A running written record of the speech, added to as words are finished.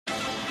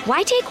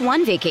Why take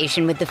one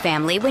vacation with the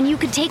family when you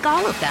could take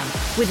all of them?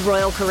 With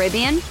Royal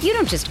Caribbean, you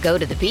don't just go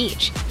to the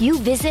beach. You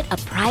visit a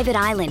private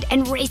island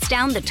and race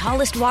down the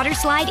tallest water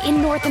slide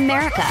in North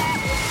America.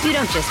 You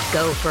don't just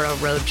go for a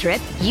road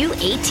trip. You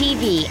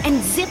ATV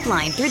and zip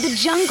line through the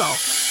jungle.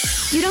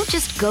 You don't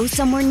just go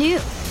somewhere new.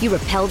 You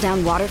rappel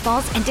down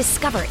waterfalls and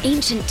discover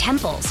ancient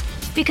temples.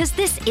 Because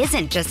this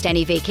isn't just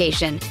any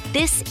vacation.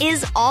 This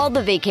is all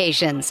the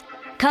vacations.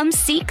 Come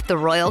seek the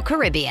Royal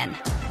Caribbean.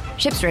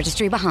 Ships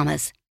Registry,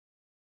 Bahamas.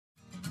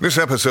 This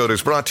episode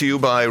is brought to you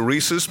by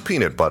Reese's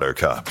Peanut Butter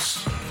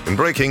Cups. In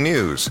breaking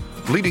news,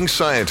 leading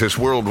scientists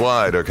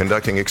worldwide are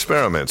conducting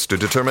experiments to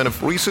determine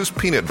if Reese's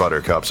Peanut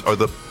Butter Cups are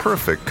the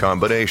perfect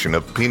combination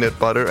of peanut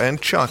butter and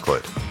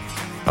chocolate.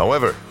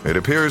 However, it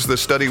appears the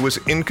study was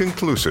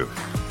inconclusive,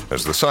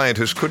 as the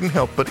scientists couldn't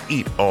help but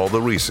eat all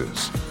the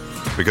Reese's.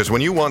 Because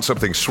when you want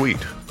something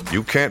sweet,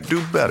 you can't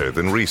do better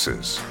than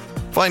Reese's.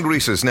 Find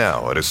Reese's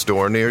now at a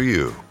store near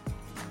you.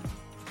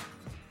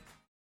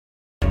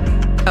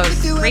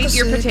 Rate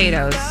your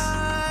potatoes.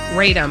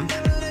 Rate them.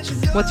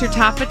 What's your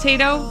top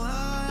potato?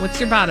 What's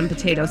your bottom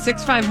potato?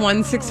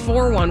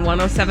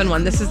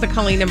 651-641-1071. This is the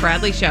Colleen and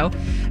Bradley Show.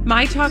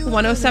 My Talk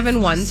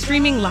 1071,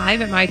 streaming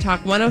live at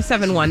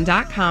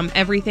mytalk1071.com.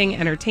 Everything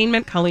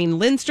entertainment. Colleen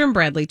Lindstrom,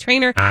 Bradley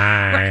Trainer.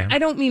 I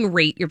don't mean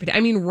rate your potato.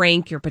 I mean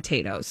rank your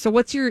potatoes. So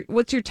what's your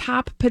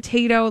top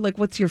potato? Like,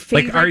 what's your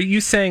favorite? Like, are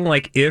you saying,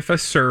 like, if a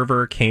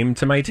server came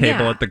to my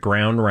table at the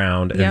ground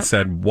round and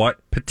said, what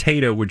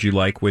potato would you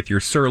like with your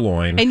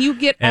sirloin? And you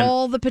get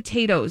all the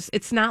potatoes.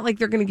 It's not like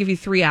they're going to give you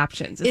 3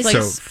 options. It's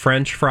like, so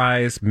French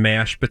fries,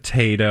 mashed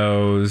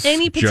potatoes,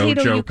 any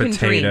potato JoJo you can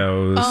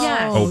potatoes,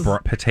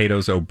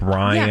 potatoes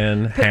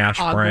O'Brien, hash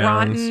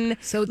browns. Gratin.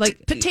 So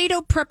like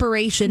potato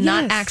preparation,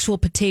 not actual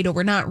potato.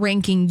 We're not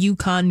ranking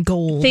Yukon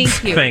Gold.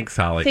 Thank you. Thanks,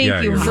 Holly.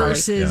 Thank you. You're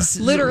versus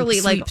right. literally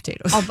sweet like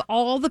potatoes. of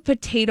all the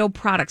potato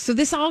products. So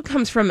this all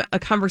comes from a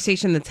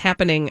conversation that's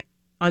happening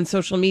on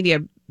social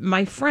media.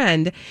 My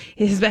friend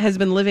has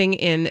been living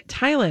in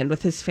Thailand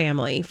with his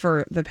family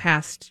for the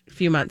past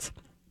few months.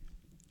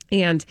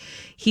 And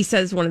he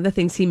says one of the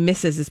things he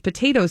misses is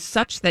potatoes,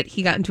 such that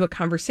he got into a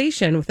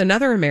conversation with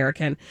another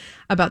American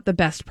about the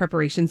best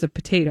preparations of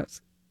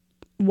potatoes.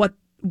 What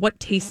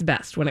tastes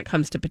best when it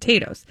comes to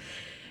potatoes?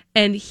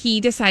 And he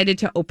decided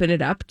to open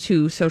it up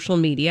to social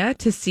media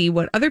to see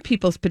what other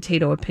people's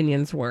potato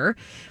opinions were.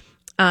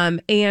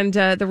 And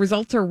the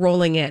results are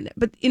rolling in.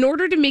 But in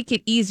order to make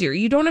it easier,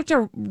 you don't have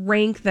to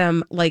rank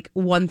them like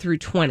 1 through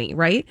 20,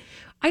 right?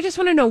 I just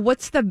want to know what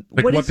is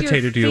what potato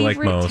your do you like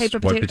favorite most? type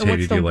of What potato, potato and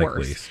what's do you the like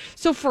worst? least?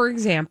 So, for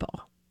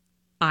example,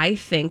 I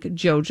think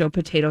JoJo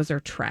potatoes are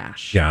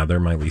trash. Yeah, they're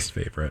my least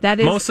favorite. That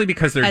is mostly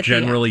because they're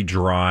generally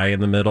dry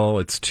in the middle.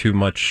 It's too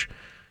much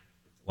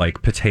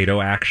like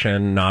potato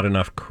action, not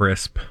enough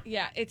crisp.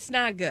 Yeah, it's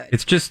not good.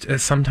 It's just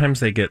sometimes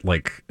they get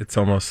like it's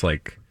almost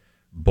like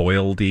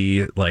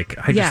boiledy. Like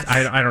I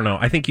don't know.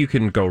 I think you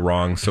can go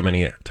wrong so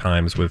many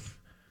times with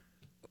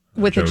a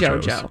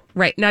JoJo.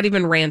 Right. Not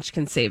even ranch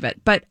can save it.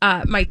 But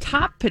my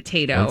top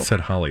potato. Don't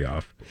set Holly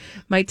off.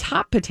 My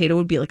top potato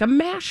would be like a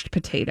mashed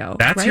potato.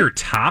 That's your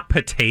top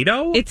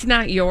potato? It's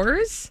not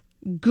yours?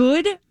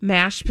 Good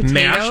mashed potatoes.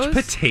 Mashed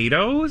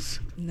potatoes?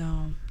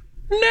 No.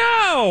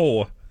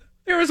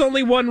 There is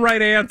only one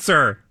right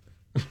answer.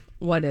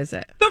 What is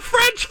it? The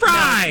French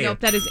fry!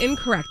 Nope, that is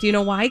incorrect. You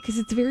know why? Because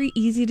it's very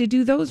easy to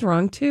do those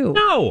wrong, too.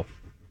 No.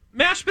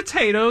 Mashed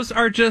potatoes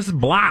are just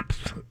glop.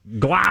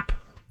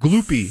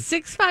 Gloopy.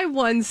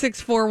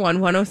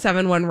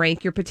 651-641-1071.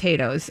 Rank your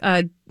potatoes.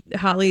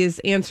 Holly is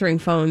answering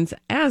phones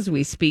as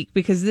we speak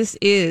because this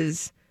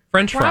is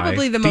French fry,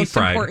 probably the most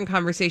fried, important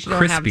conversation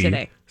crispy, we'll have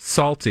today.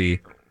 Salty,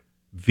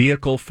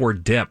 vehicle for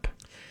dip.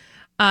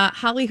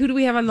 Holly, who do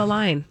we have on the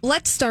line?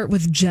 Let's start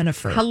with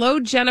Jennifer. Hello,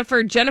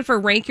 Jennifer. Jennifer,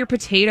 rank your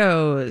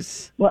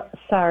potatoes. Well,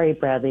 sorry,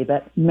 Bradley,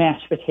 but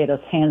mashed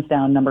potatoes, hands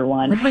down, number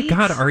one. Oh my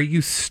God, are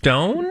you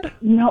stoned?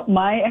 No,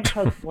 my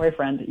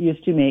ex-boyfriend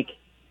used to make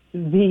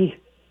the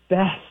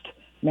best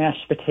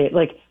mashed potato,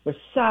 like with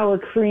sour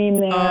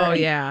cream there. Oh,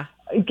 yeah.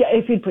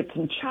 If you'd put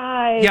some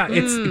chives. Yeah,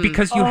 it's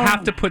because you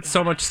have to put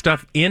so much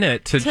stuff in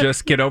it to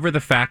just get over the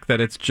fact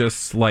that it's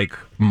just like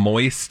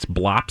moist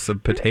blops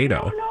of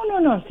potato. No.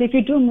 So if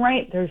you do them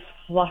right, they're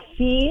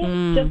fluffy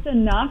just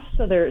enough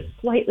so they're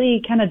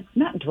slightly kind of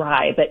not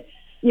dry, but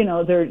you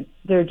know they're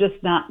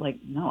just not like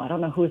I don't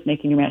know who's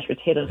making your mashed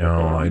potatoes.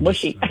 No,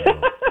 mushy.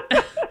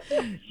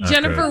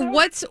 Jennifer,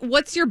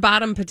 what's your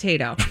bottom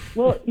potato?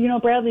 Well,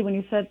 Bradley, when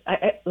you said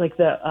I like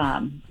the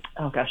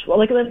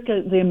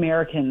the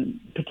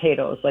American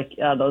potatoes, like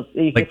those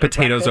like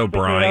potatoes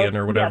O'Brien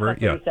or whatever.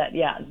 Yeah, that's what you said.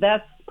 Yeah,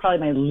 that's probably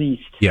my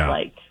least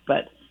liked,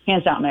 but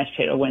hands down, mashed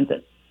potato wins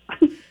it.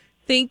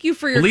 Thank you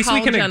for your At least call,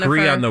 we can Jennifer.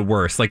 agree on the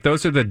worst. Like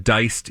those are the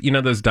diced,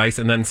 those diced,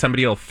 and then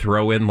somebody will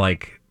throw in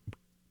like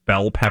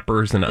bell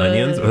peppers and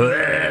onions.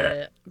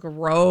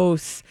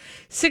 Gross.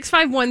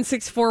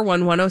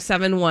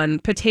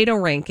 651-641-1071. Potato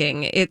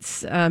ranking.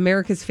 It's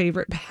America's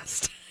favorite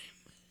pastime.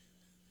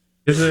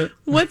 Is it?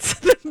 What's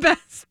the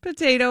best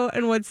potato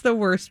and what's the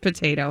worst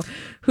potato?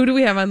 Who do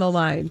we have on the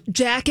line?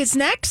 Jack is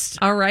next.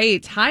 All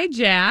right. Hi,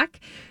 Jack.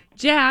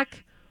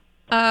 Jack,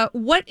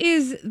 what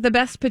is the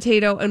best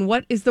potato and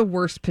what is the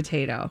worst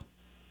potato?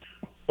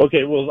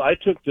 Okay, well, I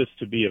took this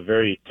to be a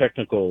very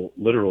technical,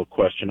 literal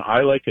question.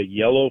 I like a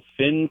yellow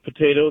fin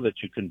potato that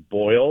you can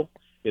boil.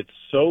 It's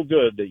so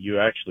good that you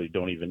actually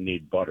don't even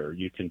need butter.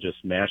 You can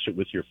just mash it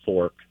with your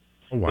fork.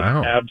 Oh, wow.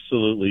 It's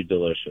absolutely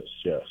delicious,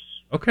 yes.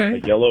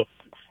 Okay. A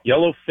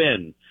yellow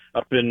fin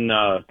up in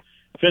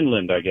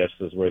Finland, I guess,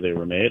 is where they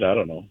were made. I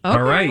don't know. Okay.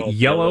 All right.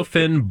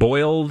 Yellowfin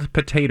boiled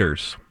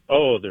potatoes.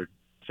 Oh, they're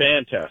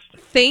fantastic.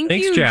 Thanks,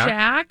 you,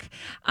 Jack.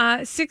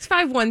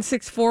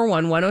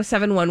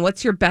 651-641-1071.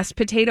 What's your best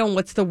potato and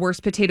what's the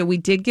worst potato? We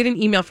did get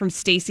an email from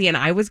Stacy, and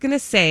I was going to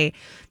say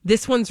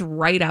this one's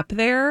right up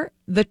there.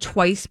 The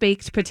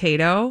twice-baked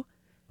potato.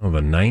 Oh,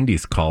 the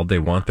 90s called. They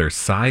want their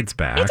sides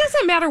back. It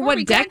doesn't matter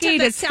what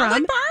decade it's salad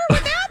from. bar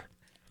with that?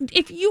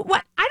 If you,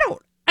 what? I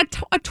don't,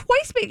 a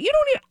twice-baked, you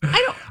don't even,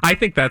 I don't. I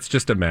think that's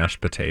just a mashed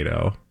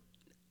potato.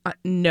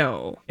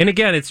 No. And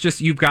again, it's just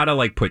you've got to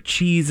like put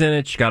cheese in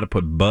it. You got to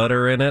put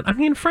butter in it. I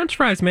mean, French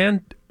fries,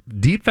 man.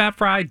 Deep fat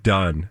fry,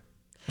 done.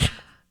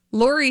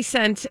 Lori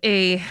sent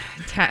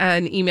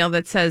an email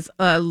that says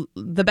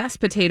the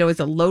best potato is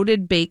a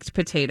loaded baked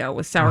potato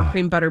with sour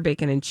cream, butter,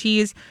 bacon, and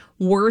cheese.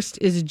 Worst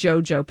is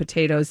JoJo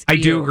potatoes. I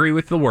do agree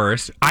with the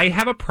worst. I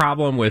have a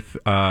problem with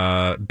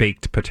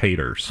baked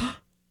potatoes.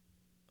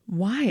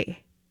 Why?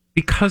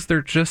 Because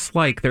they're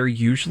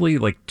usually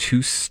like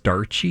too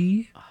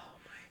starchy.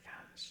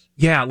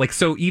 Yeah, like,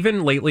 so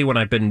even lately when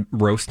I've been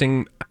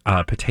roasting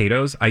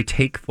potatoes, I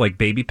take like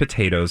baby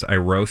potatoes, I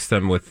roast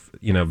them with,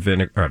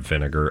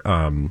 vinegar,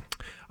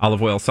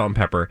 olive oil, salt and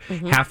pepper.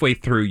 Mm-hmm. Halfway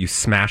through, you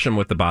smash them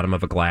with the bottom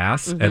of a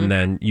glass, mm-hmm. and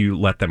then you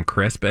let them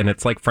crisp, and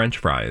it's like French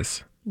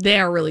fries. They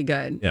are really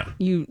good. Yeah.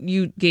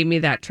 You gave me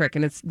that trick,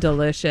 and it's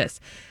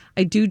delicious.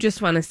 I do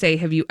just want to say,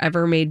 have you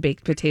ever made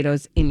baked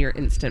potatoes in your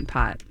Instant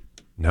Pot?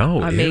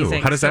 No. Amazing.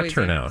 Ew. How does so that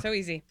turn out? So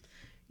easy.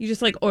 You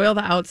just like oil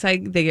the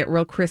outside. They get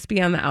real crispy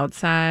on the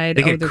outside.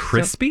 They get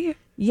crispy?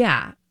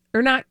 Yeah.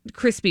 Or not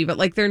crispy, but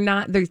like they're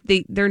not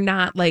nasty. They're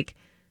not wet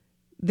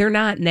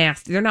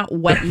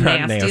and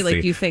nasty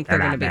like you think they're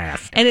going to be.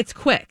 Nasty. And it's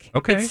quick.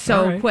 Okay. It's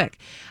so quick.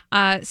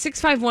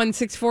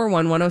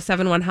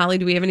 651-641-1071. Holly,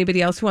 do we have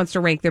anybody else who wants to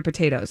rank their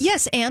potatoes?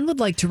 Yes, Anne would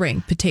like to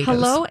rank potatoes.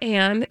 Hello,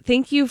 Anne.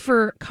 Thank you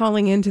for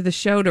calling into the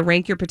show to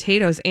rank your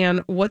potatoes.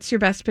 Anne, what's your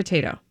best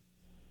potato?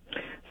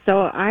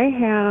 So I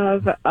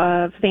have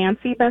a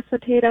fancy best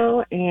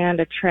potato and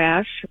a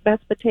trash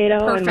best potato.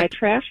 Perfect. And my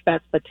trash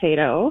best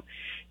potato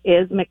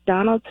is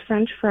McDonald's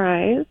French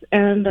fries.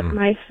 And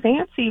my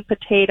fancy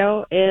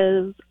potato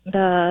is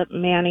the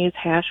Manny's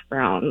hash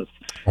browns.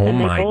 Oh,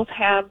 and they both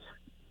have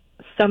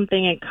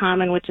something in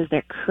common, which is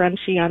they're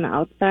crunchy on the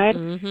outside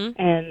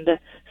and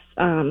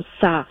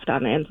soft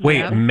on the inside.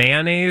 Wait,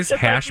 mayonnaise Just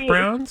hash like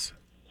browns?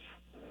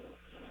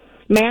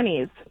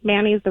 Manny's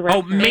the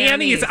restaurant. Oh,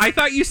 mayonnaise. I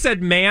thought you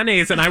said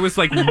mayonnaise, and I was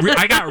like,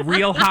 I got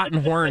real hot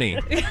and horny.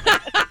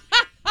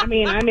 I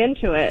mean, I'm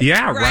into it.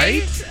 Yeah,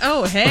 right?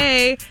 Oh,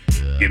 hey.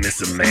 Give me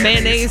some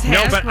mayonnaise.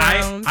 No, but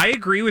I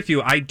agree with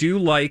you. I do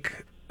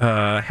like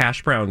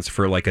hash browns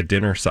for like a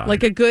dinner side.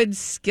 Like a good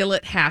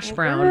skillet hash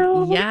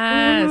brown.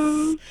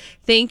 Yes.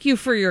 Thank you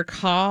for your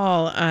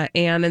call,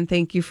 Anne, and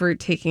thank you for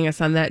taking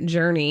us on that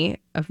journey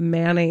of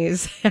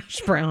mayonnaise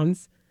hash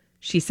browns.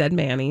 She said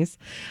mayonnaise.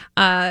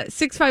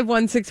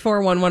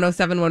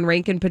 651-641-1071.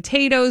 Rankin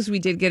potatoes. We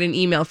did get an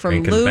email from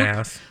Rankin Luke.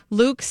 Bass.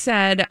 Luke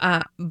said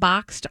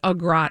boxed au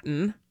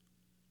gratin,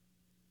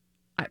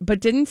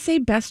 but didn't say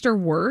best or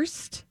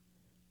worst.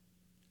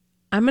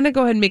 I'm going to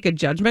go ahead and make a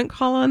judgment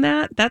call on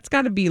that. That's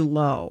got to be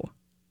low.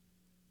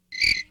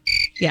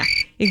 Yeah,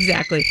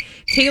 exactly.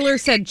 Taylor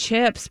said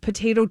chips,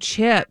 potato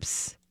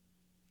chips.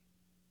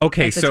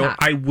 Okay, so top.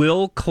 I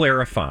will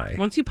clarify.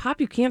 Once you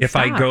pop, you can't if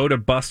stop. I go to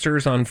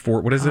Buster's on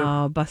what is it?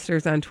 Oh,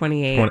 Buster's on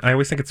 28. I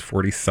always think it's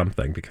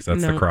 40-something because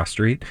that's the cross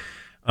street.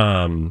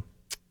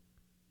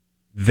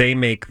 They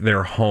make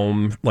their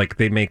home, like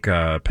they make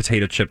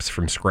potato chips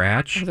from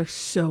scratch. Oh, they're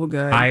so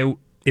good.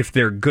 If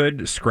they're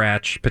good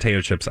scratch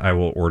potato chips, I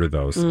will order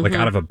those. Mm-hmm. Like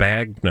out of a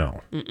bag,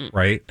 no. Mm-mm.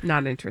 Right?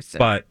 Not interested.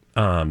 But,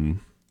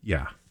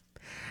 yeah.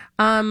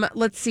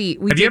 Let's see.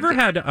 Have you ever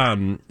had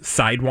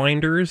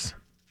Sidewinders?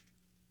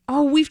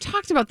 Oh, we've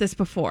talked about this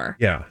before.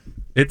 Yeah.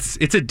 It's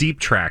a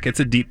deep track. It's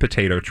a deep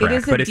potato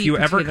track. But if you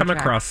ever come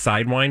across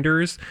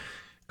Sidewinders,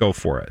 go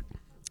for it.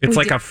 It's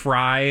like a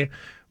fry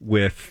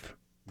with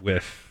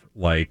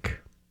like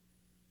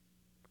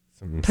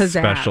some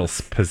special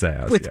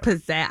pizzazz. With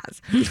pizzazz.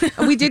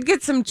 We did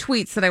get some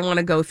tweets that I want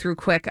to go through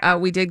quick.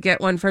 We did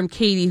get one from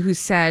Katie who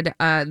said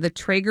the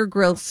Traeger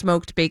Grill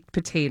smoked baked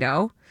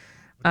potato.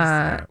 What is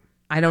that?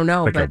 I don't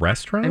know. Like but a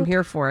restaurant? I'm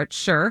here for it.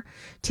 Sure.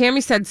 Tammy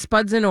said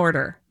spuds in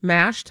order.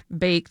 Mashed,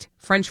 baked,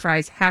 French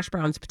fries, hash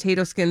browns,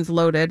 potato skins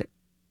loaded,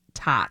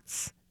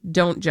 tots.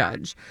 Don't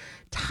judge.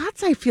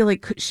 Tots, I feel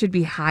like should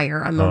be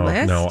higher on the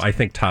list. No, I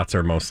think tots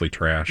are mostly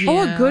trash. Oh,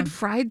 a good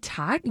fried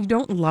tot? You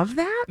don't love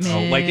that?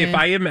 Oh, like if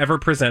I am ever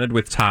presented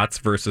with tots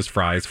versus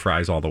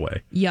fries all the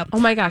way. Yep. Oh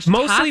my gosh.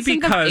 Mostly tots in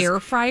the because air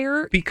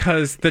fryer.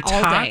 Because the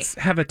all tots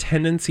day. have a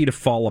tendency to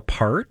fall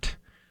apart,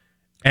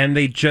 and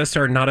they just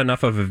are not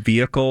enough of a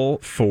vehicle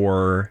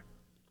for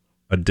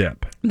a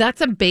dip. That's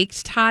a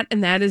baked tot,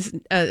 and that is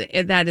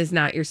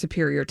not your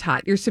superior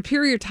tot. Your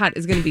superior tot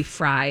is going to be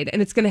fried,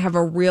 and it's going to have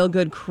a real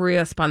good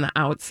crisp on the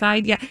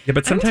outside. Yeah,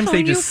 but sometimes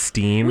they just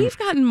steam. We've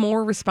gotten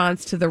more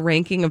response to the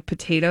ranking of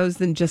potatoes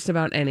than just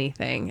about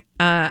anything.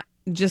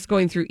 Just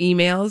going through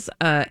emails,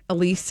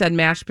 Elise said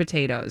mashed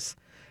potatoes.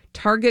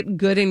 Target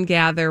Good and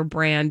Gather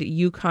brand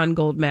Yukon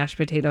Gold mashed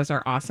potatoes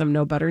are awesome.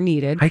 No butter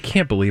needed. I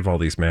can't believe all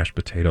these mashed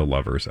potato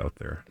lovers out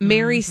there.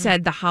 Mary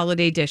said the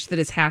holiday dish that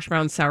is hash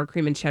browns, sour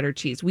cream, and cheddar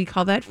cheese. We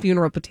call that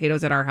funeral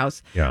potatoes at our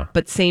house. Yeah.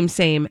 But same,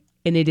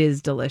 and it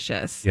is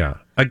delicious. Yeah.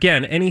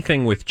 Again,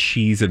 anything with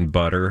cheese and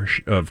butter,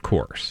 of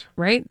course.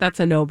 Right? That's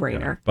a no-brainer.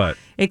 Yeah, but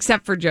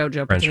except for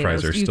JoJo French potatoes.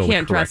 fries are still You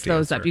can't the correct dress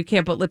those answer. up. You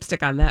can't put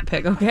lipstick on that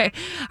pig, okay?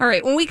 All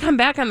right. When we come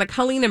back on the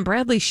Colleen and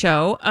Bradley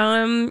show,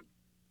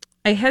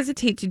 I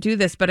hesitate to do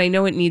this, but I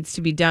know it needs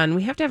to be done.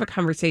 We have to have a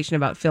conversation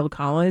about Phil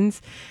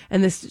Collins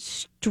and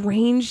this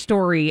strange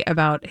story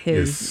about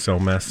his It's so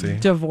messy.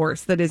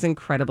 divorce that is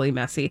incredibly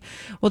messy.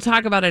 We'll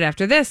talk about it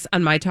after this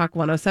on My Talk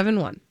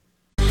 1071.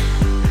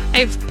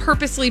 I've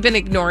purposely been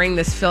ignoring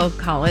this Phil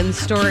Collins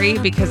story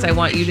because I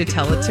want you to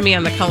tell it to me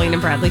on the Colleen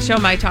and Bradley Show,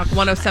 My Talk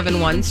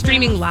 1071,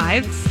 streaming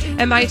live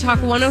at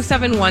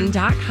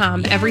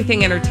MyTalk1071.com.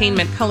 Everything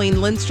Entertainment,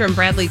 Colleen Lindstrom,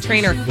 Bradley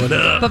Trainer. What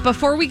up? But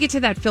before we get to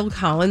that Phil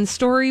Collins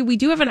story, we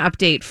do have an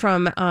update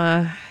from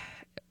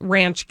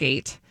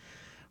Ranchgate,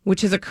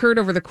 which has occurred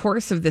over the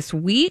course of this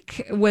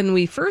week when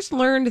we first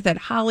learned that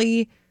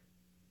Holly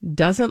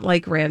doesn't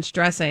like ranch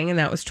dressing, and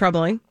that was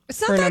troubling.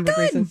 It's not for a that number of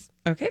good. reasons.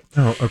 Okay.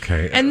 Oh,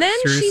 okay. And then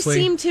Seriously? she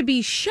seemed to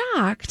be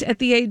shocked at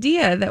the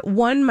idea that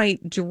one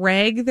might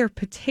drag their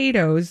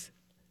potatoes,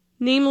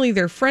 namely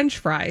their French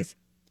fries,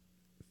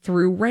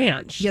 through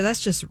ranch. Yeah,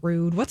 that's just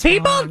rude. What's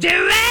People wrong? do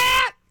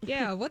that!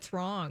 Yeah, what's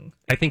wrong?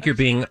 I think you're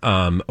being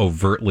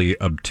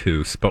overtly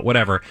obtuse, but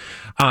whatever.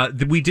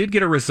 We did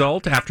get a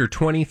result after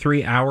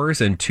 23 hours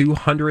and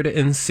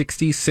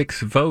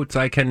 266 votes.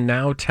 I can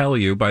now tell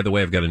you, by the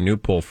way, I've got a new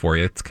poll for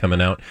you. It's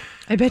coming out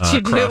I bet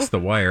you do. across the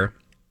wire.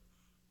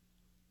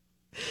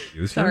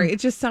 Excuse me? Sorry, it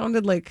just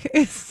sounded like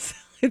it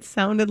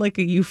sounded like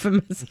a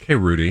euphemism. Okay,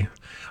 Rudy.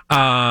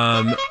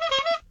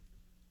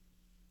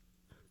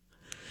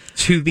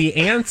 To the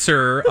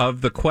answer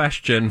of the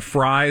question,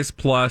 fries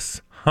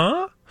plus,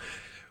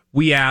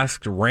 we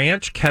asked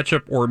ranch,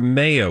 ketchup, or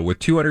mayo with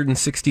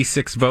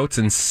 266 votes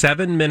and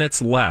 7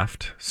 minutes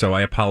left. So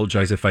I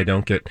apologize if I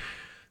don't get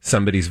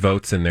somebody's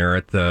votes in there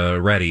at the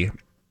ready.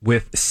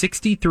 With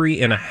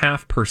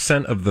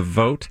 63.5% of the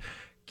vote,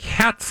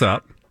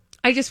 catsup.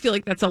 I just feel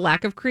like that's a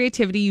lack of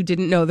creativity. You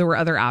didn't know there were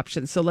other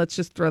options, so let's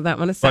just throw that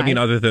one aside. I mean,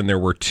 other than there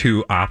were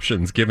two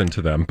options given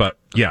to them, but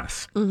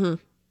yes.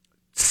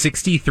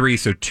 63,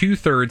 so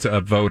 2/3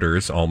 of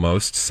voters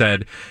almost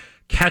said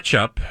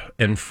ketchup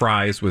and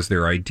fries was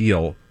their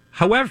ideal.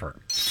 However,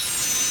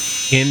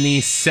 in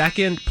the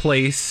second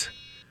place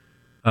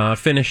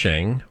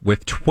finishing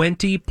with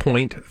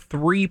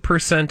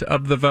 20.3%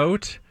 of the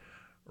vote,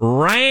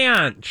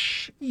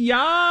 ranch.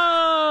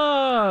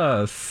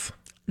 Yes.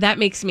 That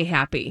makes me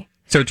happy.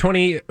 So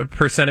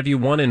 20% of you,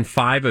 1 in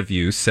 5 of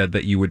you said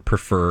that you would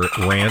prefer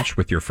ranch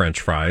with your French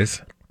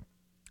fries.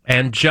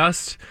 And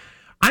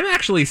I'm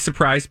actually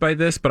surprised by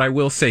this, but I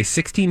will say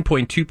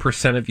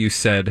 16.2% of you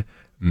said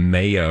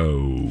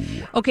mayo.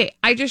 Okay,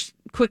 I just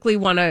quickly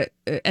want to,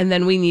 and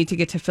then we need to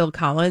get to Phil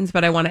Collins,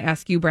 but I want to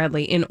ask you,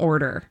 Bradley, in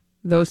order,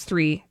 those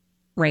three,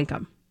 rank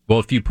them. Well,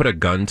 if you put a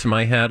gun to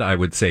my head, I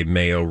would say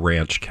mayo,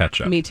 ranch,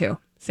 ketchup. Me too.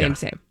 Same.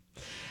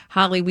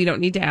 Holly, we don't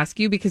need to ask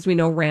you because we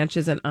know ranch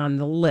isn't on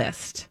the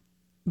list.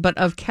 But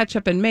of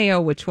ketchup and mayo,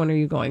 which one are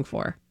you going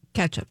for?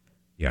 Ketchup.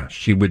 Yeah,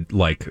 she would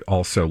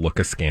also look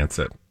askance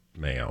at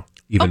mayo,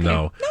 even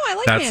though No, I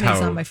like that's mayonnaise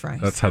how on my fries.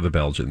 That's how the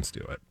Belgians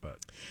do it. But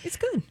It's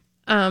good.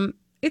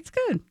 It's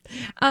good.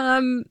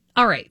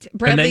 All right,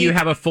 Bradley. and then you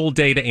have a full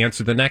day to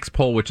answer the next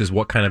poll, which is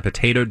what kind of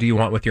potato do you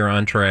want with your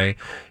entree?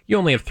 You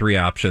only have 3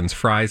 options: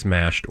 fries,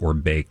 mashed, or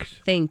baked.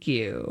 Thank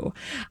you.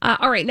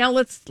 All right, now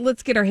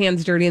let's get our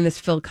hands dirty in this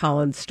Phil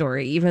Collins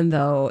story, even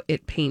though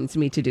it pains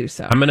me to do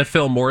so. I'm going to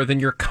fill more than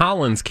your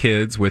Collins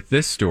kids with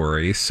this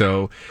story.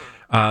 So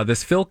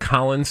this Phil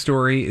Collins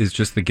story is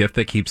just the gift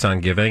that keeps on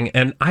giving.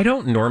 And I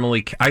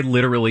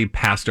literally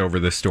passed over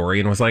this story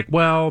and was like,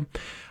 well,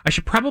 I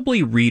should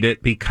probably read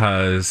it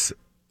because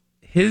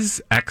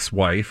his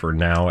ex-wife or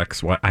now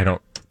ex-wife,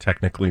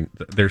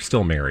 they're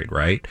still married,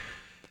 right?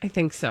 I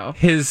think so.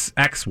 His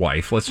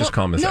ex-wife, let's just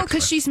call him his No, ex-wife.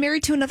 because she's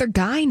married to another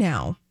guy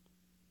now.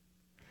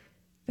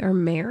 They're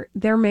married.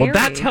 Well,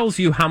 that tells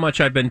you how much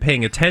I've been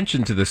paying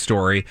attention to the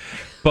story.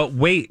 But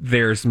wait,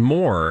 there's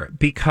more,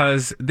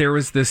 because there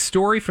was this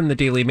story from the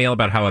Daily Mail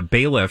about how a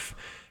bailiff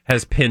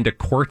has pinned a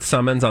court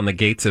summons on the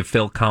gates of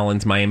Phil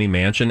Collins' Miami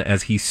mansion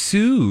as he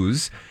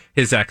sues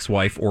his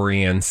ex-wife,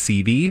 Orianne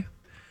Seavey,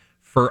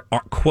 for,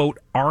 quote,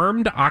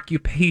 armed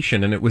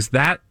occupation. And it was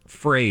that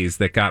phrase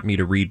that got me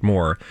to read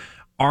more.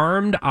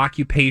 Armed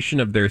occupation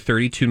of their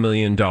 $32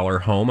 million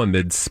home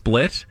amid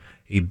split,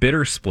 a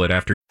bitter split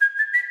after.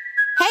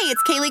 Hey,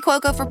 it's Kaylee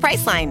Cuoco for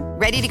Priceline.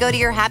 Ready to go to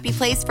your happy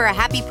place for a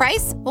happy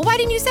price? Well, why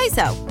didn't you say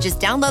so? Just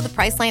download the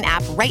Priceline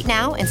app right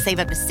now and save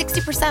up to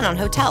 60% on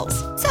hotels.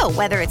 So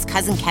whether it's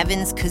Cousin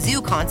Kevin's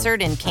Kazoo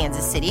Concert in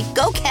Kansas City,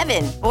 go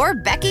Kevin, or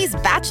Becky's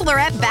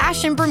Bachelorette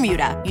Bash in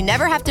Bermuda, you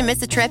never have to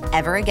miss a trip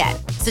ever again.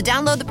 So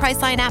download the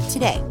Priceline app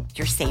today.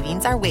 Your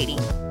savings are waiting.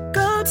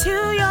 Go to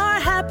your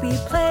happy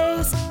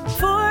place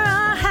for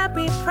a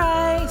happy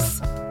price.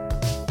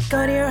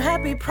 Go to your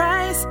happy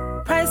price,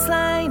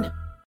 Priceline.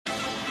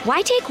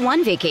 Why take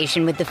one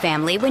vacation with the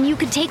family when you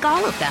could take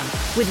all of them?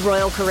 With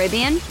Royal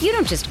Caribbean, you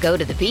don't just go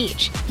to the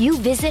beach. You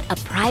visit a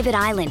private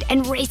island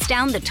and race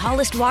down the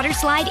tallest water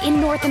slide in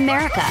North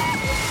America.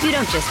 You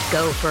don't just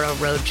go for a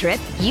road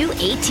trip. You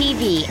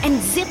ATV and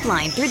zip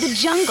line through the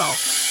jungle.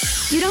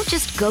 You don't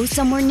just go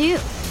somewhere new.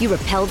 You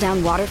rappel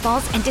down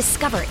waterfalls and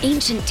discover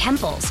ancient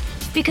temples.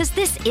 Because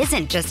this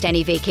isn't just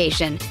any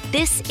vacation.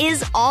 This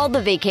is all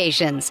the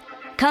vacations.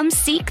 Come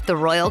seek the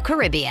Royal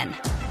Caribbean.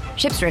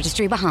 Ships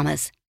Registry,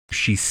 Bahamas.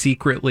 She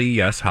secretly,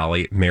 yes,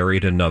 Holly,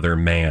 married another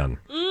man.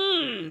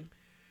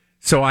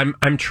 So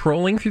I'm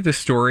trolling through the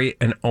story,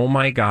 and oh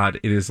my God,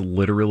 it is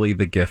literally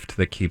the gift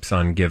that keeps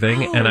on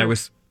giving. And I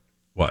was,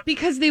 what?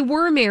 Because they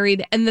were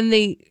married, and then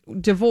they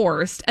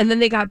divorced, and then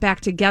they got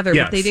back together,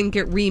 Yes. but they didn't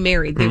get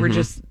remarried. They were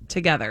just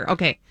together.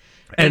 Okay.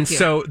 And Thank you.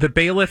 so the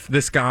bailiff,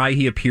 this guy,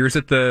 he appears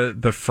at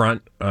the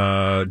front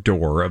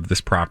door of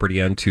this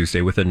property on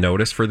Tuesday with a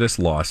notice for this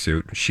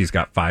lawsuit. She's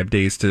got 5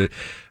 days to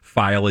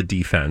file a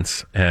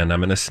defense, and I'm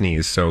going to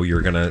sneeze, so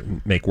you're going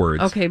to make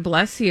words. Okay,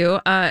 bless you.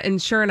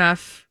 And sure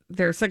enough,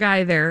 there's a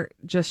guy there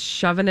just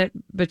shoving it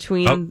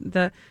between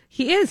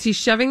he's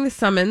shoving the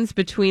summons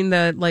between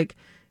the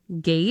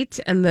gate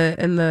and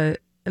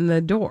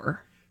the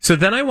door. So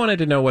then I wanted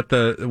to know what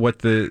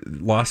the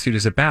lawsuit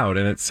is about,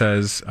 and it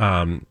says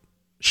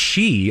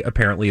she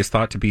apparently is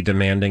thought to be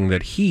demanding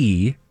that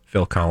he,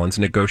 Phil Collins,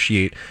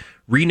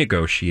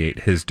 renegotiate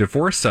his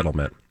divorce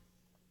settlement,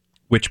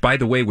 which, by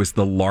the way, was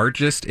the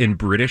largest in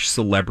British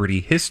celebrity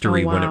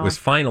history when it was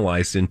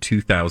finalized in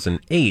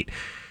 2008.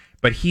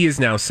 But he is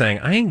now saying,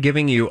 I ain't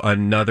giving you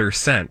another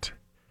cent.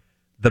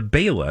 The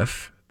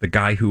bailiff, the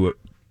guy who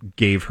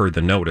gave her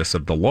the notice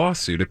of the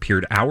lawsuit,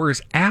 appeared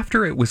hours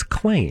after it was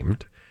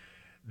claimed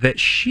that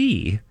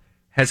she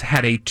has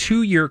had a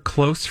 2-year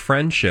close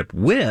friendship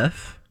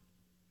with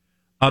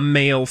a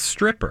male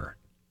stripper.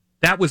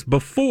 That was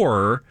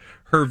before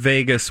her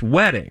Vegas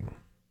wedding.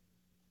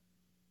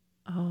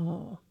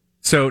 Oh.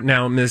 So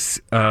now Ms.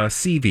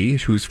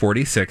 Seavey, who's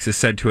 46, is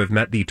said to have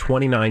met the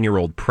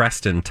 29-year-old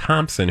Preston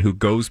Thompson, who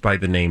goes by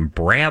the name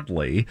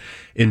Bradley,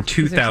 in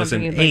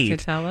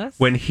 2008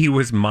 when he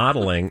was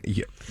modeling.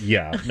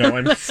 Yeah, no,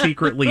 I'm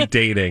secretly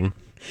dating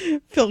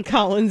Phil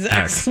Collins'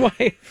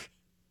 ex-wife.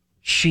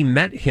 She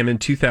met him in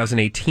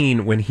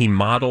 2018 when he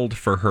modeled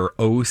for her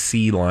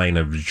OC line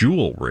of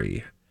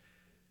jewelry.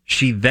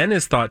 She then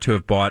is thought to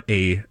have bought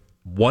a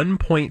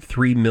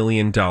 $1.3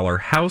 million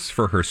house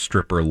for her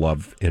stripper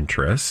love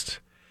interest,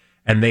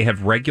 and they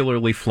have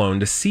regularly flown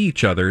to see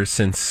each other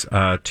since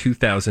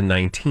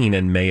 2019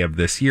 and May of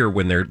this year,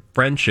 when their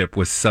friendship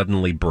was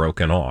suddenly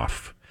broken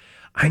off.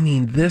 I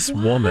mean, this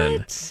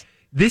woman,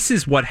 this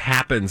is what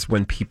happens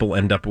when people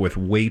end up with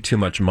way too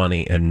much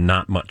money and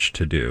not much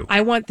to do.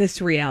 I want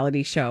this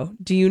reality show.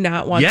 Do you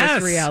not want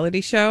this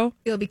reality show?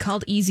 It'll be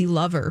called Easy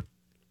Lover.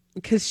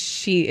 Because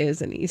she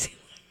is an easy.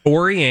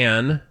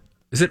 Orianne.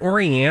 Is it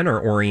Orianne or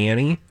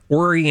Orianne?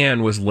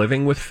 Orianne was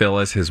living with Phil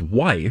as his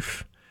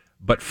wife,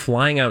 but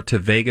flying out to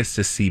Vegas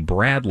to see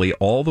Bradley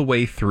all the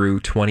way through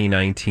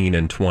 2019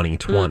 and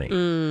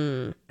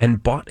 2020,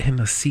 and bought him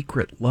a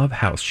secret love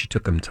house. She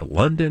took him to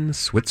London,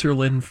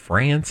 Switzerland,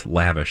 France,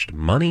 lavished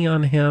money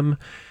on him,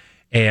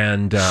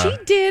 and she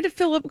did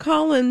Philip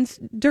Collins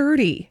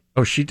dirty.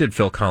 Oh, she did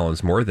Phil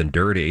Collins more than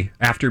dirty.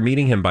 After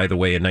meeting him, by the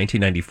way, in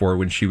 1994,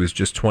 when she was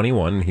just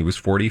 21 and he was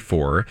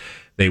 44,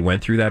 they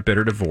went through that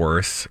bitter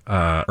divorce. He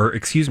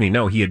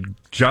had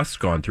just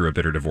gone through a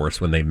bitter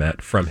divorce when they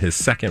met from his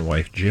second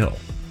wife, Jill.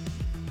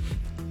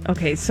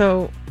 Okay,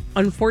 so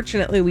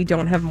unfortunately, we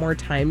don't have more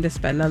time to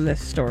spend on this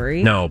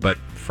story. No, but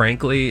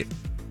frankly,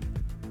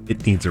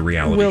 it needs a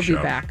reality show. We'll be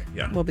back.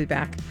 Yeah. We'll be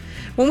back.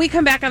 When we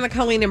come back on the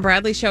Colleen and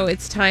Bradley Show,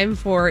 it's time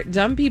for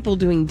dumb people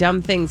doing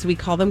dumb things. We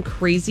call them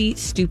crazy,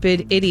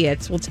 stupid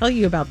idiots. We'll tell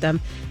you about them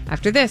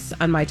after this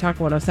on My Talk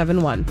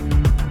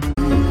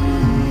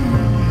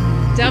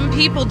 107.1. Dumb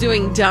people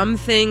doing dumb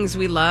things.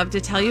 We love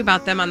to tell you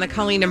about them on the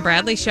Colleen and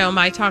Bradley Show,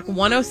 My Talk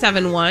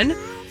 107.1.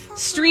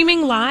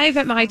 Streaming live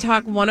at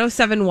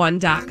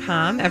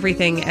MyTalk1071.com.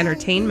 Everything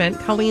Entertainment.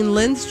 Colleen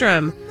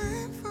Lindstrom.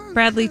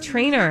 Bradley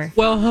Trainer.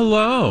 Well,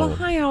 hello. Well,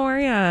 hi, how are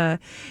ya?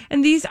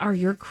 And these are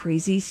your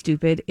crazy,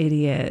 stupid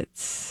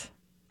idiots.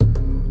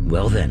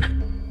 Well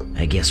then,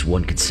 I guess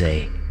one could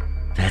say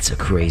That's a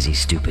crazy,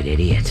 stupid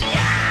idiot.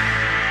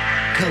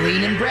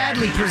 Colleen and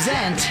Bradley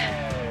present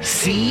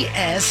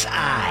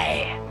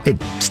CSI. It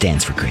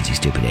stands for Crazy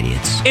Stupid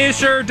Idiots. It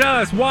sure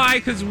does. Why?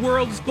 Because the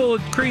world is full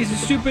of crazy,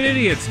 stupid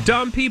idiots.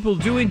 Dumb people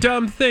doing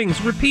dumb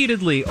things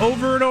repeatedly,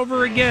 over and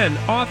over again.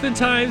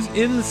 Oftentimes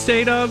in the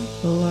state of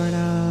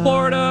Florida.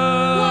 Florida.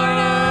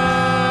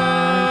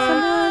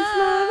 Sometimes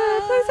some other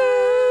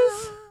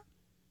places.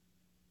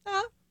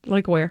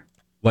 Like where?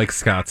 Like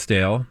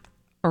Scottsdale.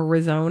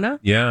 Arizona?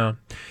 Yeah.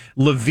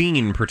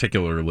 Levine,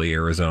 particularly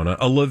Arizona.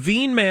 A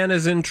Levine man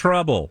is in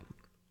trouble.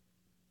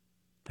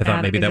 I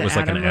thought maybe that was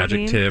like an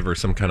adjective or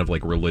some kind of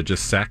like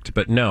religious sect,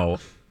 but no.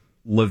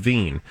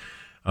 Levine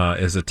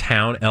is a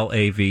town,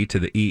 L-A-V to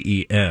the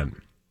E-E-N.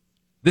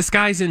 This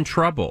guy's in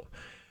trouble,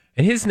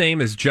 and his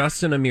name is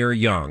Justin Amir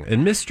Young.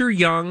 And Mr.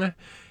 Young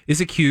is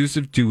accused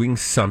of doing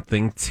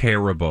something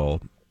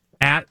terrible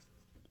at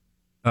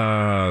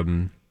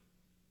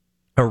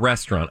a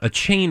restaurant, a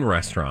chain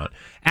restaurant.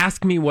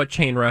 Ask me what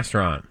chain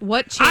restaurant.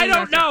 What chain I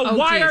don't know. Oh,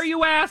 Why geez. are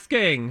you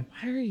asking?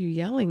 Why are you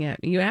yelling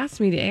at me? You asked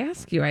me to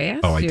ask you. I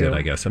asked you. Oh, I did,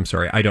 I guess. I'm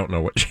sorry. I don't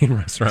know what chain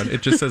restaurant.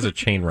 It just says a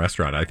chain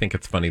restaurant. I think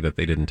it's funny that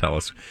they didn't tell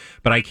us.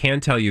 But I can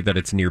tell you that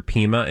it's near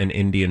Pima and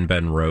Indian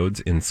Bend Roads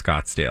in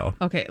Scottsdale.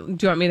 Okay. Do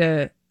you want me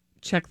to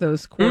check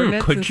those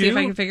coordinates could and see if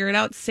I you? can figure it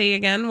out? Say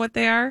again what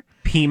they are.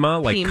 Pima,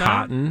 like Pima.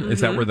 cotton. Is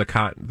that where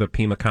the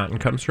Pima cotton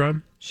comes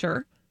from?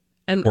 Sure.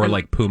 Or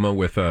like Puma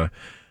with a...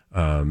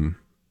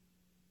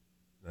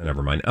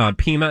 never mind.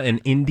 Pima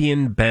and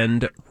Indian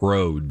Bend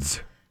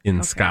Roads in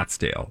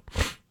Scottsdale.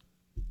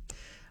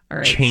 All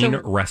right. Chain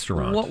So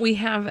restaurant. What we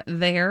have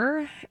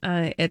there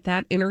at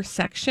that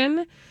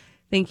intersection,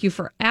 thank you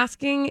for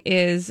asking,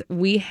 is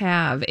we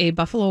have a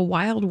Buffalo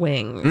Wild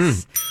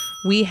Wings.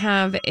 We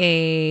have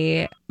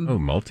a...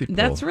 multiple.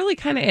 That's really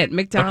kind of it.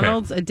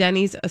 McDonald's, a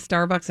Denny's, a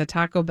Starbucks, a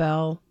Taco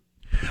Bell.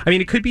 I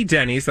mean, it could be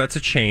Denny's. That's a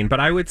chain, but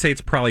I would say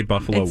it's probably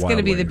Buffalo Wild It's Wings.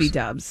 going to be the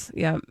B-dubs.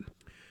 Yep.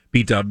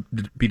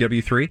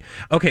 BW3.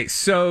 Okay,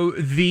 so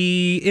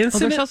the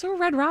incident. There's also a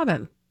Red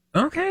Robin.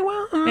 Okay,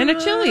 well, and a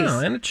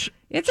Chili's.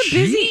 It's a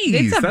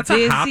busy. That's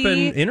a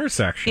hopping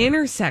intersection.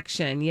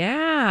 Intersection,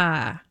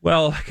 yeah.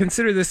 Well,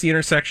 consider this the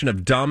intersection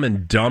of Dumb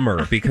and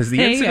Dumber because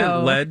the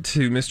incident led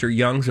to Mr.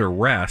 Young's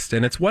arrest,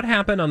 and it's what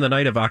happened on the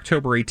night of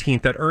October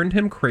 18th that earned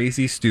him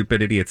crazy,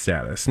 stupid idiot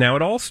status. Now,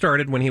 it all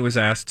started when he was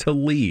asked to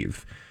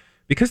leave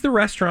because the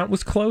restaurant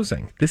was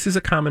closing. This is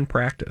a common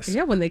practice.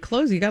 Yeah, when they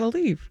close, you got to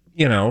leave.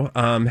 You know,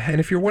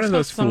 and if you're one of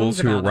those fools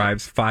who about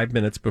arrives 5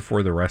 minutes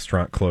before the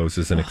restaurant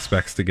closes and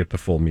expects to get the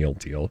full meal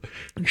deal,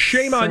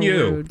 shame on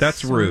you. Rude.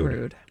 That's so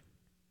rude.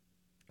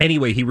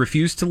 Anyway, he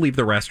refused to leave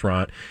the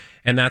restaurant,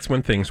 and that's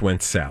when things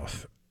went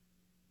south.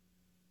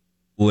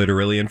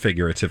 Literally and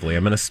figuratively.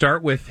 I'm going to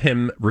start with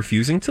him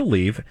refusing to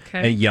leave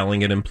and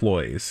yelling at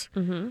employees.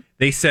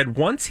 They said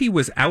once he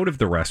was out of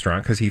the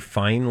restaurant, because he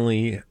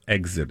finally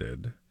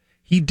exited,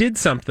 he did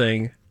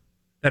something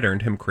that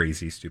earned him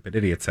crazy, stupid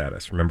idiot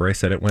status. Remember, I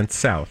said it went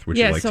south. Would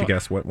you like to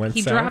guess what went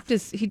south?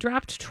 He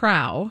dropped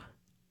trow,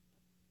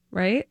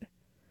 right?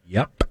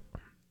 Yep.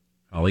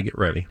 Holly, get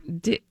ready.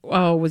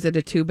 Was it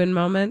a Tubin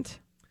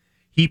moment?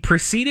 He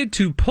proceeded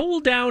to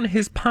pull down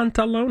his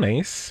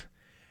pantalones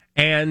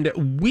and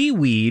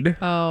wee-weed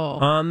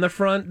on the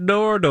front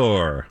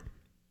door.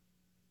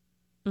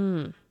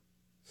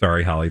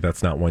 Sorry, Holly,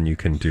 that's not one you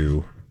can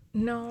do.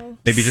 No.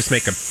 Maybe just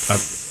make a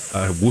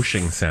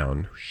whooshing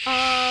sound.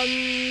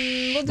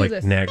 We'll do like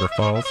this. Niagara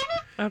Falls.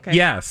 Okay.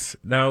 Yes.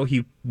 No,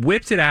 he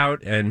whipped it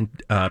out and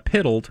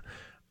piddled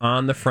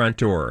on the front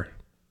door.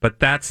 But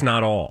that's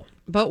not all.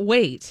 But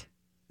wait,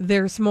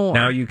 there's more.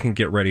 Now you can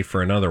get ready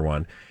for another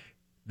one.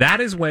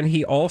 That is when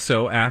he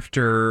also,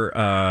 after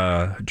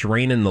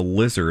draining the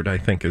lizard, I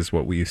think is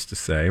what we used to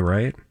say,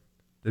 right?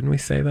 Didn't we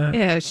say that?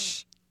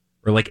 Ish.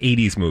 Or like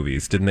 80s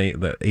movies, didn't they?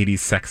 The 80s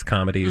sex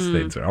comedies,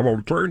 they'd say, I'm going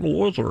to drain the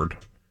lizard.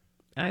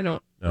 I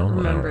don't No,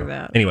 remember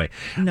that. Anyway.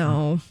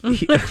 No.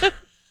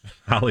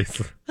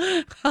 Holly's.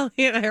 Holly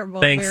and I are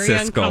both Thanks, very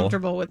Siskel.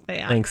 uncomfortable with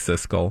that. Thanks,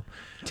 Siskel.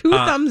 Two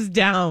thumbs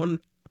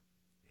down.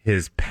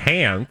 His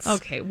pants.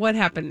 Okay, what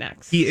happened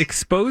next? He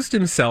exposed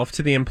himself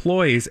to the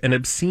employees and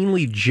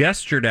obscenely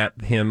gestured at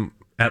them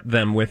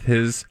with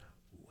his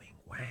wing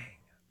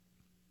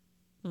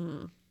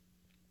wang.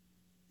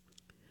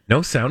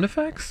 No sound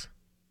effects?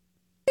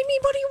 I mean,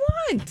 what do you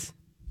want?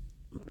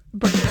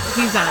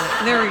 He's on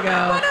it. There we go.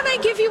 Why don't I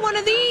give you one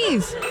of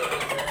these?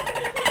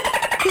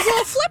 These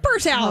little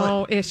flippers out.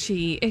 Oh, is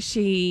she? Is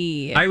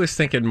she? I was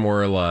thinking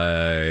more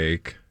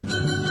like... Maybe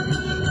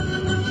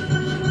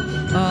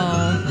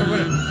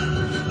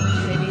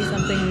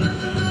something.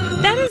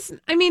 That is,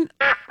 I mean...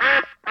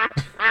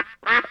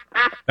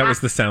 That was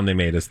the sound they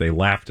made as they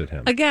laughed at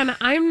him. Again,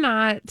 I'm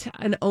not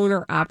an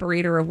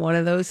owner-operator of one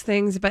of those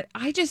things, but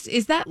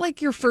is that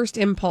like your first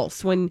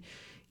impulse when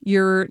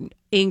you're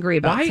angry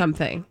about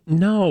something?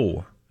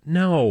 No,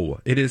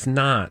 it is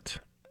not.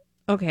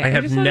 Okay. I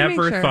have just wanna make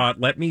never sure.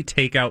 thought, let me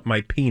take out my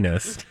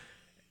penis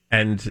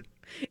and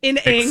in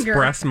anger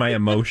express my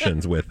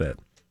emotions with it.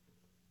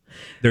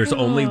 There's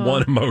only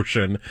one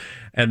emotion,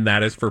 and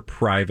that is for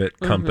private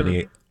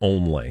company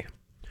only.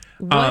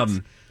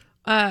 What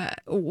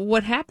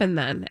happened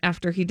then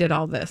after he did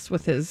all this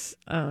with his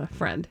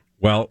friend?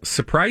 Well,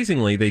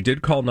 surprisingly, they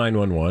did call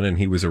 911, and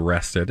he was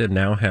arrested, and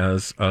now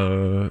has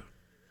to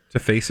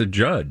face a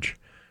judge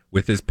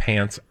with his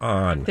pants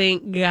on.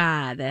 Thank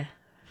God.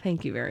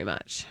 Thank you very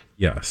much.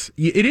 Yes.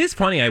 It is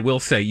funny, I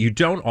will say, you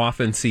don't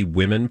often see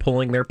women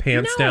pulling their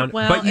pants down,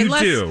 but you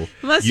do.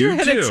 Unless you're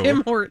at a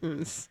Tim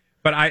Hortons.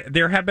 But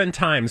there have been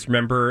times,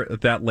 remember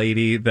that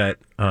lady that,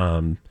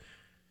 I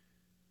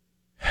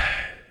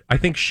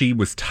think she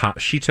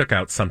took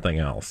out something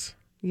else.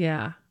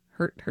 Yeah,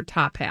 her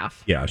top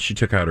half. Yeah, she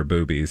took out her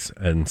boobies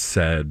and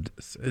said,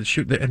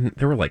 and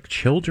there were like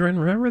children,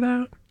 remember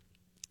that?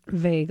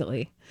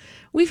 Vaguely.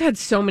 We've had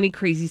so many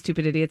crazy,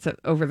 stupid idiots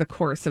over the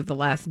course of the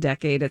last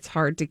decade. It's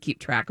hard to keep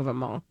track of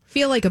them all.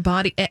 Feel like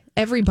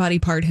every body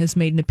part has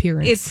made an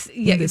appearance.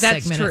 In this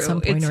that's segment true. At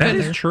some point or that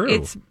other. is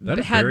true. That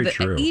is very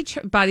true. Each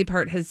body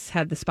part has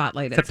had the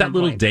spotlight. Except that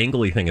little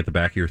dangly thing at the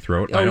back of your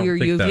throat. Oh, your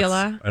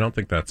uvula? I don't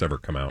think that's ever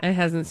come out. It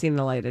hasn't seen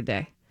the light of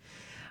day.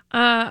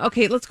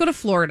 Okay, let's go to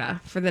Florida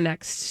for the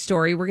next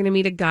story. We're going to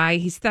meet a guy.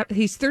 He's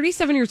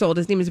 37 years old.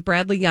 His name is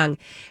Bradley Young.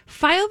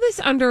 File this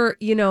under,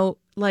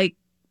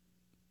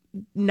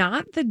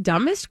 not the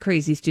dumbest,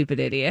 crazy, stupid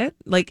idiot.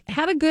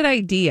 Had a good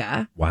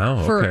idea.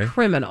 Wow. For a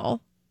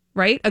criminal,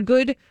 right? A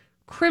good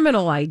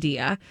criminal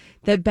idea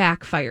that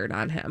backfired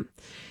on him.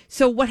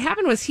 So what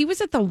happened was he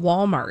was at the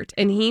Walmart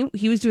and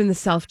he was doing the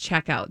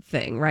self-checkout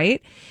thing,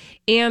 right?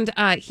 And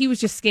he was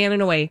just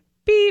scanning away.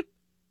 Beep,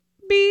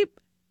 beep,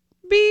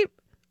 beep,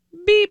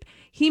 beep.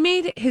 He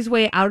made his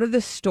way out of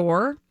the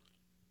store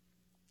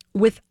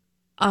with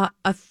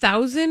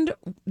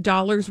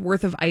 $1,000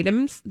 worth of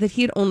items that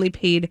he had only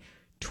paid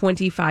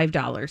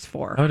 $25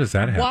 for. How does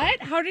that happen?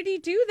 What? How did he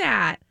do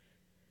that?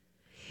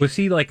 Was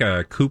he like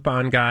a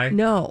coupon guy?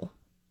 No.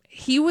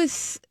 He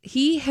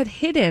had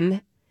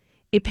hidden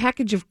a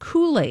package of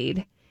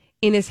Kool-Aid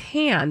in his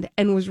hand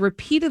and was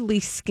repeatedly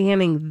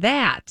scanning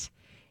that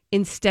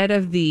instead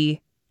of the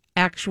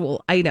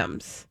actual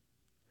items.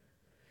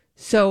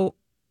 So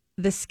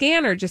the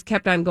scanner just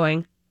kept on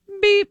going,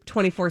 beep,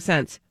 24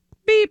 cents,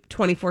 beep,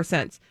 24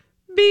 cents.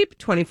 Beep,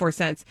 24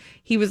 cents.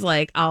 He was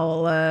like,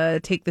 I'll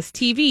take this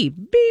TV.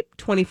 Beep,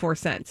 24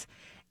 cents.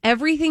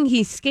 Everything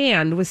he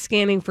scanned was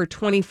scanning for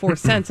 24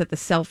 cents at the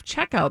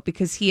self-checkout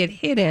because he had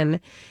hidden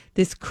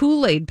this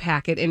Kool-Aid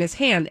packet in his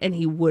hand, and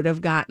he would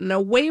have gotten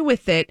away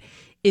with it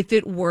if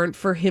it weren't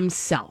for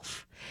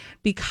himself.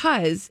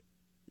 Because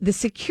the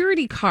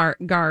security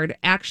guard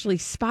actually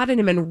spotted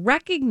him and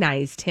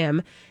recognized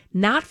him,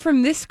 not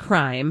from this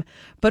crime,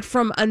 but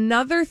from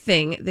another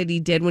thing that he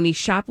did when he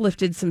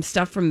shoplifted some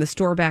stuff from the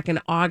store back in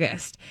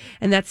August.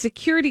 And that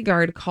security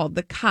guard called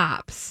the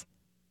cops.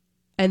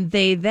 And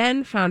they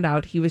then found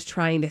out he was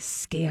trying to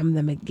scam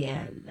them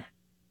again.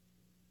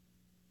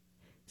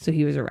 So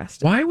he was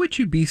arrested. Why would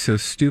you be so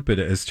stupid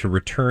as to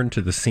return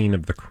to the scene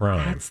of the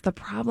crime? That's the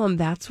problem.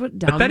 That's what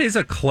dumb But that is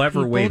a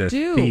clever way to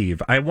do.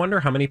 thieve. I wonder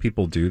how many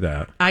people do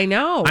that. I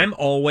know. I'm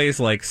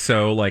always I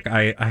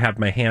have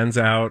my hands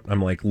out.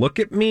 I'm like, look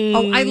at me.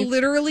 Oh,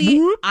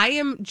 I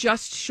am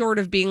just short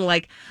of being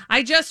like,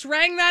 I just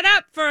rang that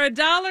up for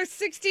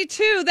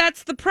 $1.62.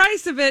 That's the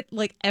price of it.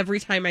 Like every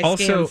time I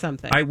scan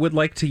something. I would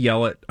like to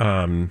yell at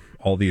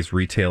all these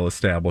retail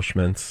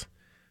establishments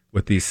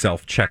with these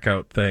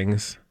self-checkout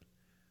things.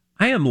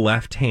 I am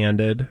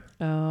left-handed.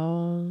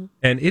 Oh.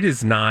 And it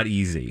is not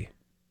easy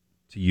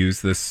to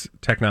use this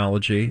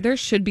technology. There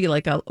should be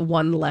like a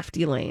one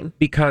lefty lane.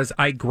 Because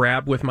I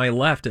grab with my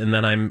left and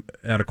then I'm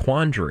at a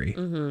quandary.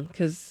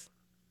 Because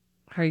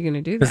how are you going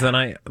to do that? Because then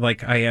I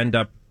end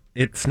up,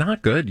 it's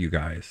not good, you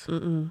guys.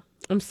 I'm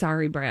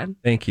sorry, Brad.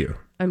 Thank you.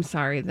 I'm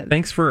sorry that.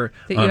 Thanks for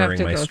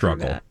honoring my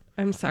struggle.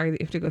 I'm sorry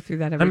that you have to go through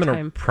that every time. time. I'm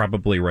going to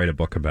probably write a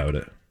book about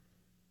it.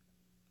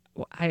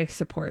 Well, I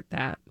support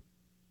that.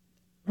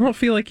 I don't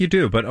feel like you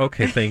do, but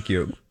okay, thank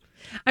you.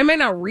 I might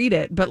not read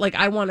it, but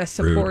I want to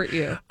support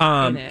you.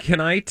 In it. Can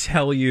I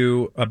tell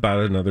you about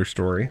another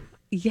story?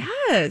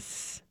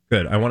 Yes.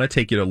 Good. I want to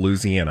take you to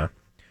Louisiana.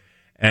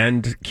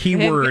 And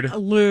keyword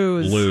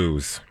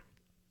lose.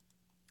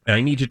 And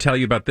I need to tell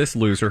you about this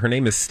loser. Her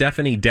name is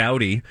Stephanie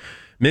Dowdy.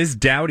 Ms.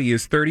 Dowdy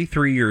is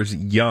 33 years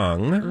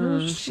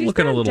young. She's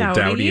looking a little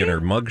dowdy in her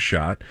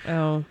mugshot.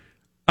 Oh.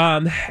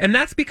 And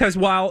that's because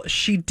while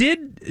she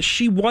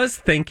was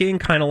thinking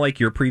kind of like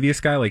your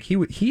previous guy, like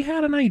he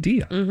had an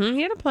idea. Mm-hmm,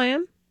 he had a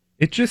plan.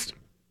 It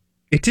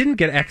didn't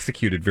get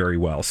executed very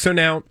well. So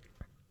now,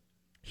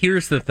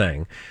 here's the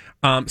thing.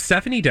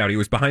 Stephanie Dowdy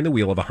was behind the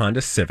wheel of a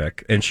Honda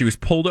Civic, and she was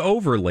pulled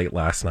over late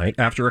last night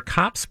after a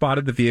cop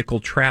spotted the vehicle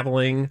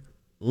traveling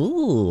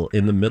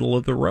in the middle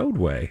of the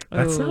roadway.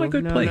 That's not a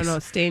good place. No,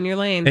 stay in your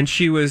lane. And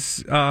she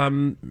was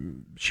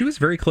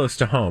very close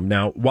to home.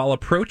 Now, while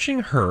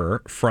approaching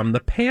her from the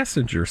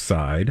passenger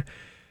side,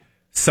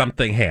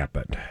 something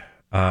happened.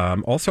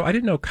 Also, I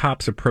didn't know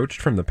cops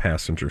approached from the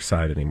passenger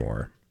side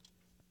anymore.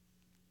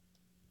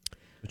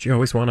 Do you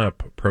always want to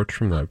approach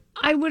from the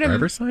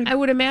driver's side? I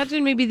would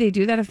imagine maybe they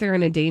do that if they're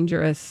in a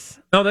dangerous.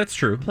 Oh, that's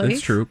true. place.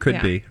 That's true.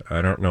 Could be.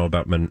 I don't know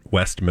about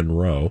West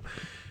Monroe,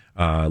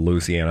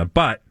 Louisiana,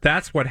 but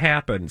that's what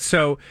happened.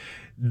 So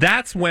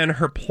that's when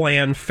her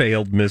plan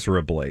failed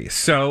miserably.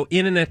 So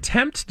in an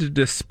attempt to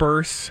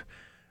disperse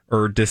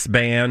or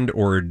disband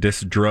or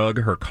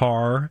disdrug her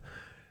car,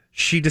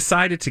 she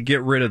decided to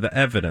get rid of the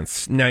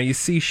evidence. Now, you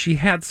see, she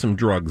had some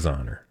drugs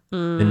on her,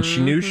 and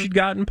she knew she'd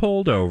gotten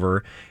pulled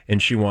over,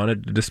 and she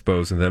wanted to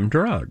dispose of them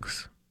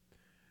drugs.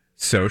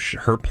 So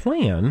her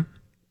plan,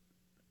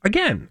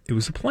 again, it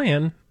was a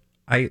plan.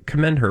 I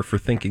commend her for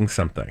thinking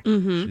something.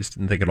 She just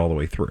didn't think it all the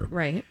way through.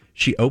 Right.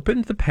 She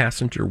opened the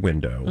passenger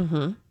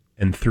window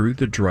and threw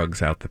the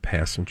drugs out the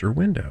passenger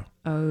window.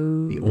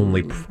 Oh. The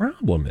only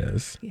problem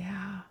is...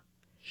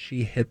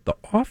 she hit the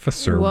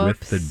officer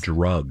with the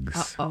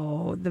drugs.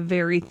 Oh, the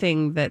very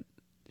thing that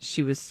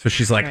she was. So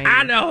she's like,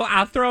 I know,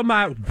 I'll throw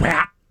my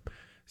whap.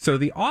 So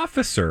the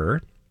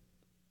officer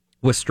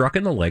was struck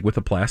in the leg with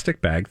a plastic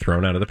bag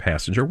thrown out of the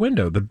passenger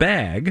window. The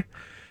bag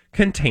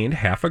contained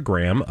 0.5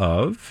 gram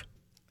of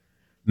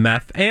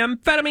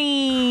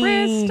methamphetamine.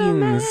 Crystal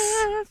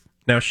meth.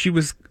 Now, she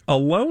was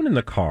alone in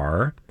the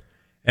car,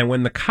 and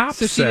when the cops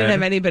So she didn't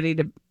have anybody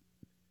to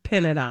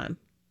pin it on.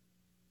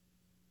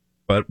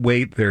 But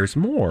wait, there's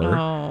more.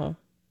 Oh.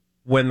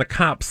 When the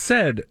cop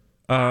said,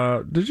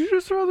 did you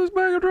just throw this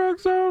bag of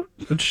drugs out?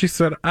 And she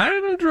said, I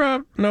didn't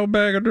drop no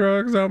bag of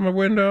drugs out my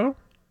window.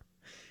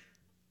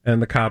 And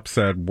the cop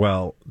said,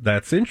 well,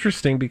 that's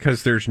interesting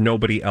because there's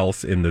nobody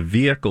else in the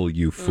vehicle,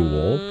 you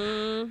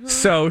fool.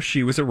 So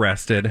she was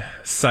arrested,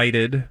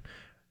 cited,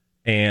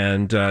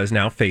 and is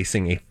now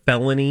facing a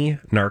felony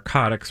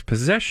narcotics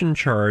possession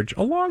charge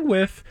along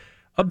with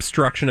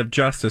obstruction of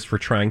justice for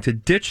trying to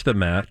ditch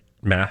the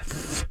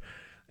meth.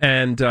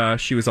 And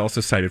she was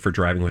also cited for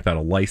driving without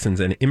a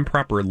license and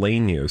improper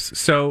lane use.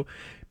 So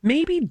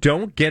maybe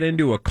don't get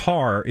into a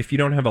car if you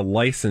don't have a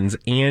license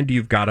and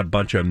you've got a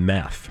bunch of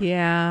meth.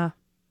 Yeah.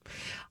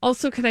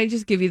 Also, can I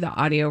just give you the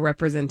audio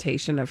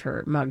representation of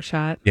her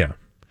mugshot? Yeah.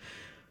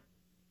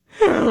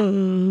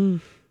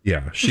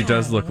 Yeah, she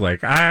does look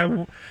like,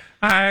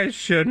 I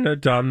shouldn't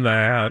have done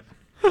that.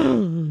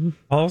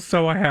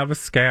 Also, I have a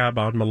scab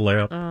on my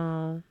lip.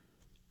 Oh.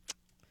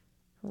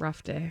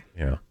 Rough day.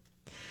 Yeah.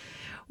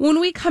 When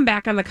we come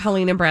back on the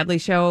Colleen and Bradley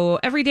Show,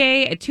 every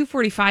day at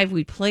 2:45,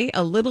 we play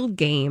a little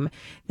game.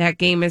 That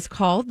game is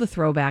called the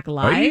Throwback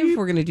Live.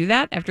 We're going to do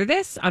that after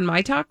this on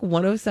My Talk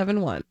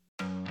 107.1.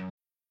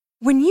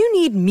 When you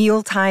need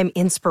mealtime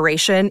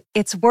inspiration,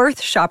 it's worth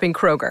shopping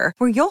Kroger,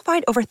 where you'll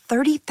find over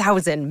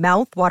 30,000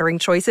 mouth-watering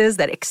choices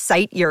that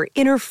excite your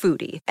inner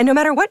foodie. And no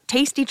matter what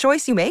tasty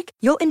choice you make,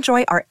 you'll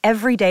enjoy our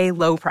everyday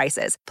low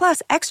prices,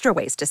 plus extra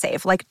ways to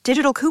save, like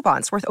digital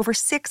coupons worth over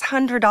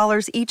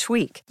 $600 each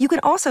week. You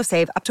can also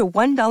save up to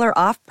 $1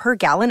 off per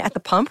gallon at the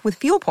pump with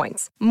fuel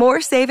points.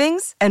 More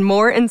savings and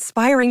more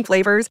inspiring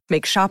flavors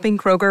make shopping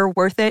Kroger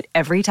worth it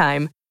every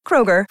time.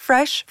 Kroger,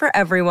 fresh for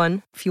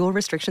everyone. Fuel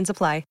restrictions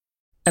apply.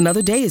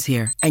 Another day is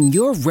here, and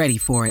you're ready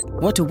for it.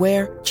 What to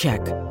wear? Check.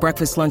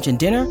 Breakfast, lunch, and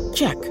dinner?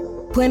 Check.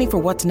 Planning for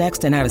what's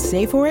next and how to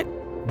save for it?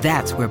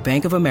 That's where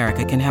Bank of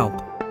America can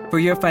help. For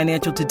your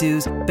financial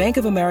to-dos, Bank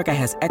of America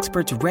has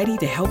experts ready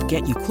to help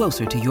get you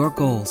closer to your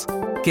goals.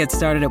 Get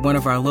started at one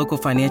of our local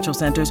financial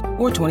centers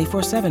or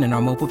 24/7 in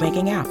our mobile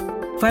banking app.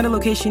 Find a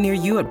location near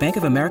you at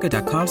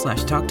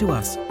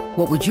bankofamerica.com/talktous.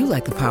 What would you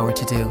like the power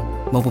to do?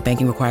 Mobile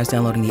banking requires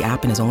downloading the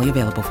app and is only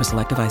available for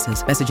select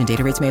devices. Message and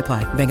data rates may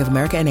apply. Bank of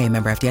America NA,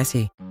 member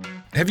FDIC.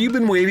 Have you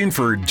been waiting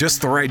for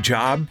just the right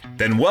job?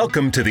 Then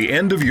welcome to the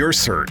end of your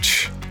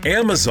search.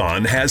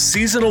 Amazon has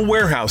seasonal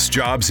warehouse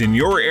jobs in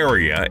your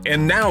area,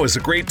 and now is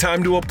a great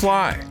time to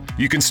apply.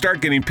 You can start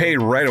getting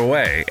paid right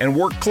away and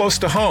work close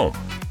to home.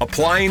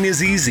 Applying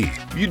is easy.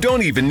 You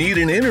don't even need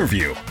an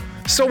interview.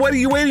 So what are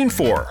you waiting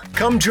for?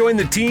 Come join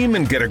the team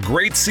and get a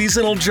great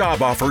seasonal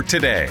job offer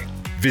today.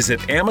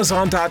 Visit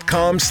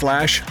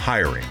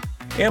Amazon.com/hiring.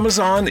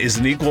 Amazon is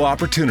an equal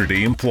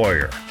opportunity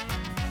employer.